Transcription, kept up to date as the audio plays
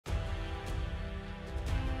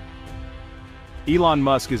Elon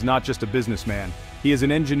Musk is not just a businessman, he is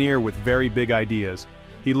an engineer with very big ideas.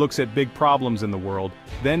 He looks at big problems in the world,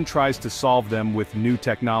 then tries to solve them with new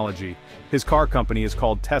technology. His car company is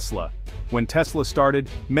called Tesla. When Tesla started,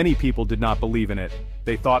 many people did not believe in it.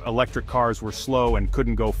 They thought electric cars were slow and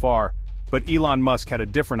couldn't go far. But Elon Musk had a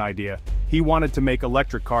different idea. He wanted to make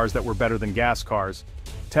electric cars that were better than gas cars.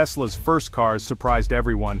 Tesla's first cars surprised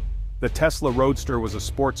everyone. The Tesla Roadster was a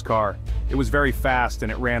sports car. It was very fast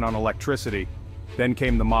and it ran on electricity. Then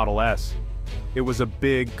came the Model S. It was a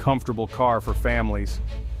big, comfortable car for families.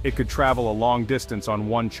 It could travel a long distance on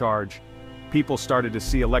one charge. People started to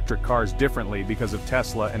see electric cars differently because of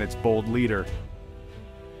Tesla and its bold leader.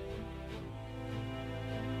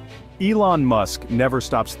 Elon Musk never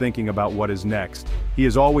stops thinking about what is next. He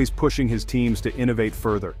is always pushing his teams to innovate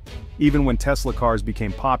further. Even when Tesla cars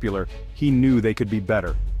became popular, he knew they could be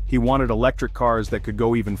better. He wanted electric cars that could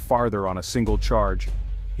go even farther on a single charge.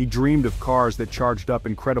 He dreamed of cars that charged up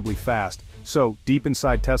incredibly fast. So, deep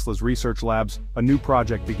inside Tesla's research labs, a new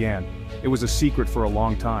project began. It was a secret for a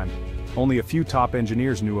long time. Only a few top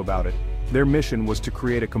engineers knew about it. Their mission was to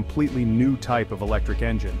create a completely new type of electric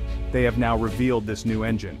engine. They have now revealed this new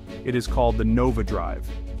engine. It is called the Nova Drive.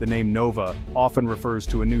 The name Nova often refers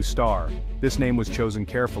to a new star. This name was chosen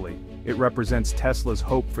carefully. It represents Tesla's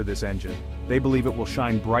hope for this engine. They believe it will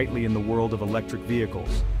shine brightly in the world of electric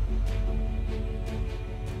vehicles.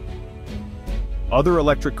 Other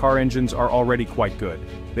electric car engines are already quite good.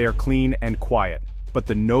 They are clean and quiet. But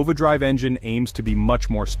the Nova Drive engine aims to be much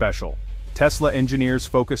more special. Tesla engineers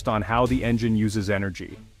focused on how the engine uses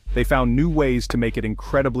energy. They found new ways to make it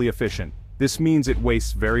incredibly efficient. This means it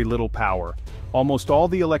wastes very little power. Almost all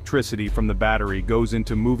the electricity from the battery goes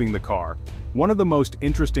into moving the car. One of the most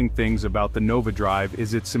interesting things about the Nova Drive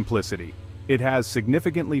is its simplicity. It has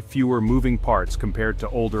significantly fewer moving parts compared to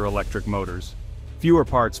older electric motors. Fewer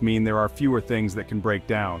parts mean there are fewer things that can break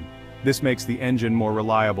down. This makes the engine more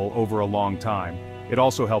reliable over a long time. It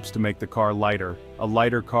also helps to make the car lighter. A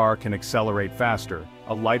lighter car can accelerate faster.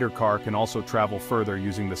 A lighter car can also travel further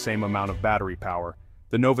using the same amount of battery power.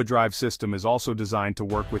 The Nova Drive system is also designed to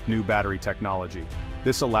work with new battery technology.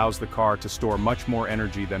 This allows the car to store much more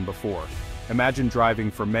energy than before. Imagine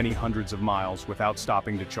driving for many hundreds of miles without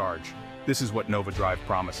stopping to charge. This is what Nova Drive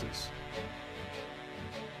promises.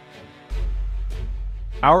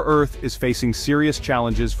 Our Earth is facing serious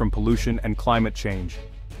challenges from pollution and climate change.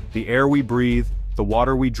 The air we breathe, the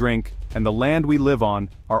water we drink, and the land we live on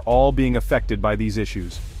are all being affected by these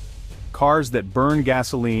issues. Cars that burn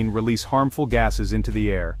gasoline release harmful gases into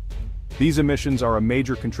the air. These emissions are a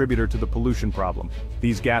major contributor to the pollution problem.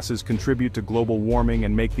 These gases contribute to global warming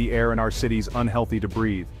and make the air in our cities unhealthy to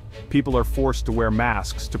breathe. People are forced to wear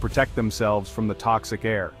masks to protect themselves from the toxic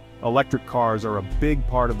air. Electric cars are a big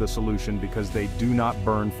part of the solution because they do not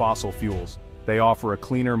burn fossil fuels. They offer a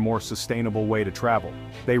cleaner, more sustainable way to travel.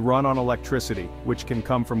 They run on electricity, which can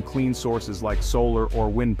come from clean sources like solar or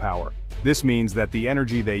wind power. This means that the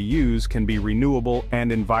energy they use can be renewable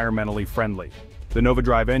and environmentally friendly. The Nova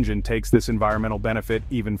Drive engine takes this environmental benefit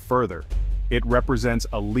even further. It represents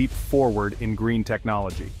a leap forward in green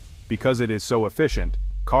technology. Because it is so efficient,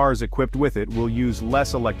 cars equipped with it will use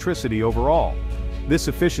less electricity overall. This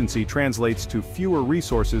efficiency translates to fewer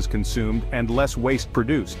resources consumed and less waste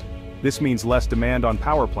produced. This means less demand on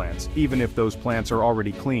power plants, even if those plants are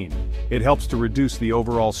already clean. It helps to reduce the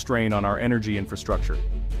overall strain on our energy infrastructure.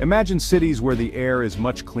 Imagine cities where the air is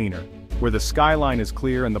much cleaner, where the skyline is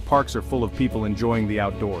clear and the parks are full of people enjoying the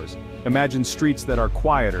outdoors. Imagine streets that are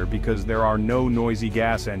quieter because there are no noisy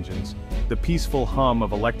gas engines. The peaceful hum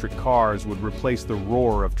of electric cars would replace the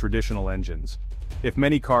roar of traditional engines. If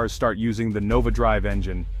many cars start using the Nova Drive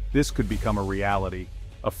engine, this could become a reality.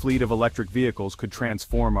 A fleet of electric vehicles could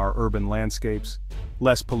transform our urban landscapes.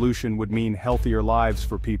 Less pollution would mean healthier lives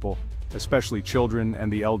for people, especially children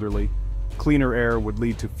and the elderly. Cleaner air would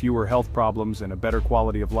lead to fewer health problems and a better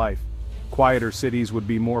quality of life. Quieter cities would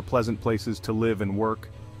be more pleasant places to live and work.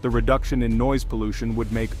 The reduction in noise pollution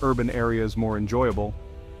would make urban areas more enjoyable.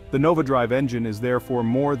 The Nova Drive engine is therefore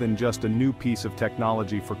more than just a new piece of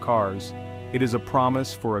technology for cars. It is a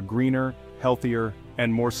promise for a greener, healthier,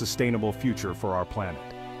 and more sustainable future for our planet.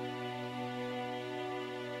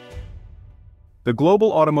 The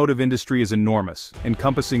global automotive industry is enormous,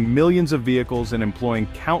 encompassing millions of vehicles and employing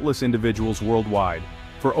countless individuals worldwide.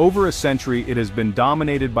 For over a century, it has been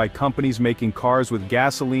dominated by companies making cars with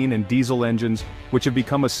gasoline and diesel engines, which have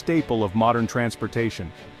become a staple of modern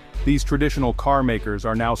transportation. These traditional car makers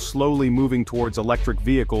are now slowly moving towards electric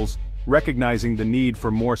vehicles, recognizing the need for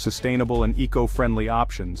more sustainable and eco-friendly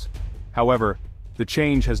options. However, the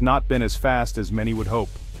change has not been as fast as many would hope,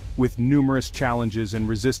 with numerous challenges and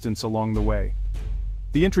resistance along the way.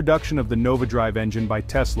 The introduction of the NovaDrive engine by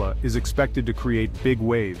Tesla is expected to create big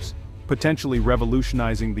waves, potentially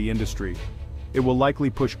revolutionizing the industry. It will likely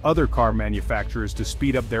push other car manufacturers to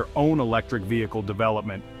speed up their own electric vehicle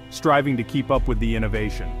development, striving to keep up with the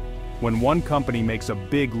innovation. When one company makes a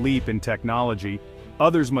big leap in technology,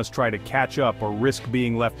 others must try to catch up or risk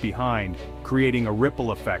being left behind, creating a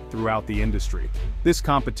ripple effect throughout the industry. This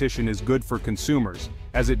competition is good for consumers,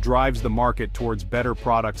 as it drives the market towards better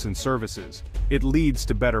products and services. It leads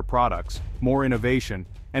to better products, more innovation,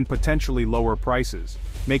 and potentially lower prices,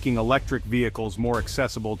 making electric vehicles more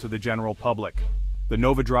accessible to the general public. The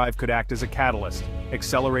NovaDrive could act as a catalyst,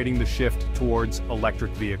 accelerating the shift towards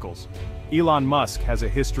electric vehicles. Elon Musk has a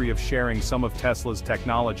history of sharing some of Tesla's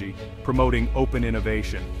technology, promoting open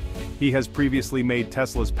innovation. He has previously made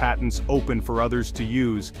Tesla's patents open for others to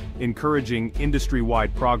use, encouraging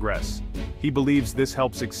industry-wide progress. He believes this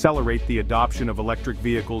helps accelerate the adoption of electric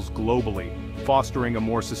vehicles globally, fostering a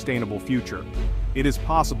more sustainable future. It is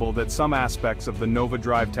possible that some aspects of the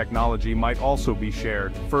NovaDrive technology might also be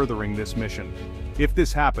shared, furthering this mission. If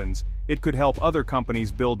this happens, it could help other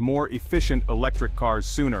companies build more efficient electric cars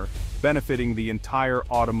sooner, benefiting the entire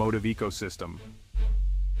automotive ecosystem.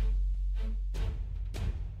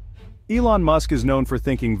 Elon Musk is known for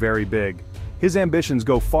thinking very big. His ambitions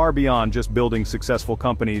go far beyond just building successful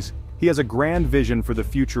companies. He has a grand vision for the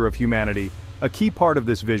future of humanity. A key part of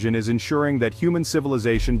this vision is ensuring that human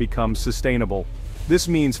civilization becomes sustainable. This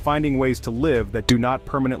means finding ways to live that do not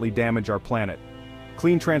permanently damage our planet.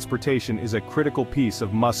 Clean transportation is a critical piece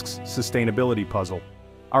of Musk's sustainability puzzle.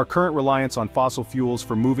 Our current reliance on fossil fuels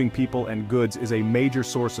for moving people and goods is a major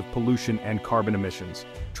source of pollution and carbon emissions.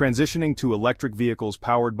 Transitioning to electric vehicles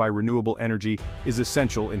powered by renewable energy is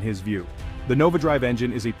essential in his view. The NovaDrive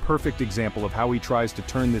engine is a perfect example of how he tries to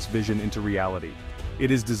turn this vision into reality.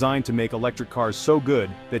 It is designed to make electric cars so good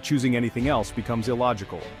that choosing anything else becomes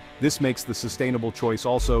illogical. This makes the sustainable choice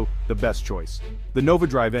also the best choice. The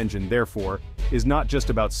NovaDrive engine, therefore, is not just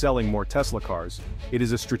about selling more Tesla cars, it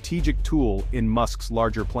is a strategic tool in Musk's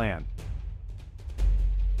larger plan.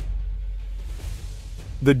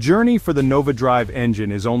 The journey for the NovaDrive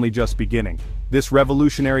engine is only just beginning. This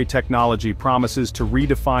revolutionary technology promises to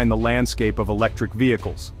redefine the landscape of electric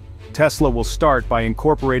vehicles. Tesla will start by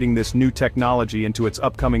incorporating this new technology into its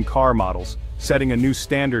upcoming car models, setting a new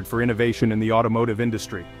standard for innovation in the automotive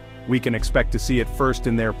industry. We can expect to see it first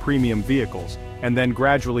in their premium vehicles, and then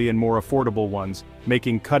gradually in more affordable ones,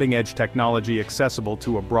 making cutting-edge technology accessible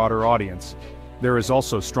to a broader audience. There is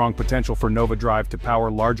also strong potential for NovaDrive to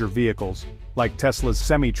power larger vehicles, like Tesla's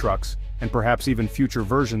semi-trucks, and perhaps even future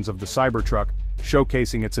versions of the Cybertruck,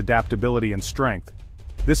 showcasing its adaptability and strength.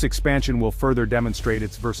 This expansion will further demonstrate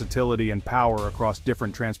its versatility and power across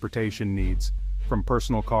different transportation needs, from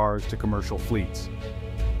personal cars to commercial fleets.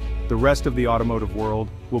 The rest of the automotive world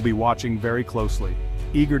will be watching very closely,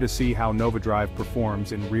 eager to see how NovaDrive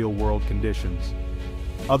performs in real-world conditions.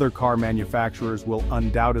 Other car manufacturers will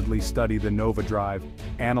undoubtedly study the NovaDrive,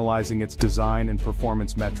 analyzing its design and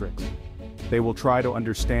performance metrics. They will try to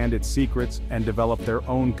understand its secrets and develop their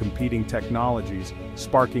own competing technologies,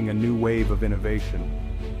 sparking a new wave of innovation.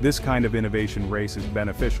 This kind of innovation race is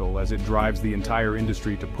beneficial as it drives the entire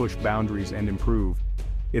industry to push boundaries and improve.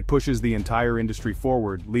 It pushes the entire industry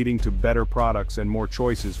forward, leading to better products and more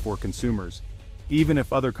choices for consumers. Even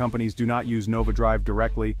if other companies do not use NovaDrive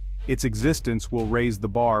directly, its existence will raise the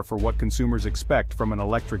bar for what consumers expect from an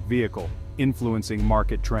electric vehicle, influencing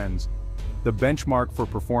market trends. The benchmark for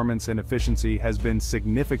performance and efficiency has been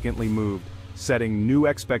significantly moved, setting new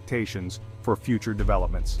expectations for future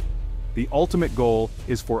developments. The ultimate goal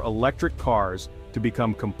is for electric cars to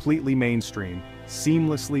become completely mainstream,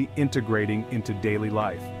 seamlessly integrating into daily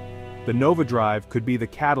life. The NovaDrive could be the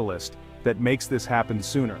catalyst that makes this happen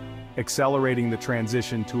sooner, accelerating the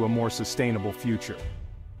transition to a more sustainable future.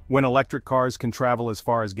 When electric cars can travel as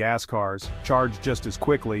far as gas cars, charge just as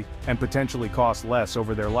quickly, and potentially cost less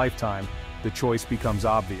over their lifetime, the choice becomes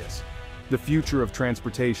obvious. The future of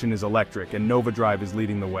transportation is electric, and NovaDrive is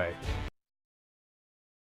leading the way.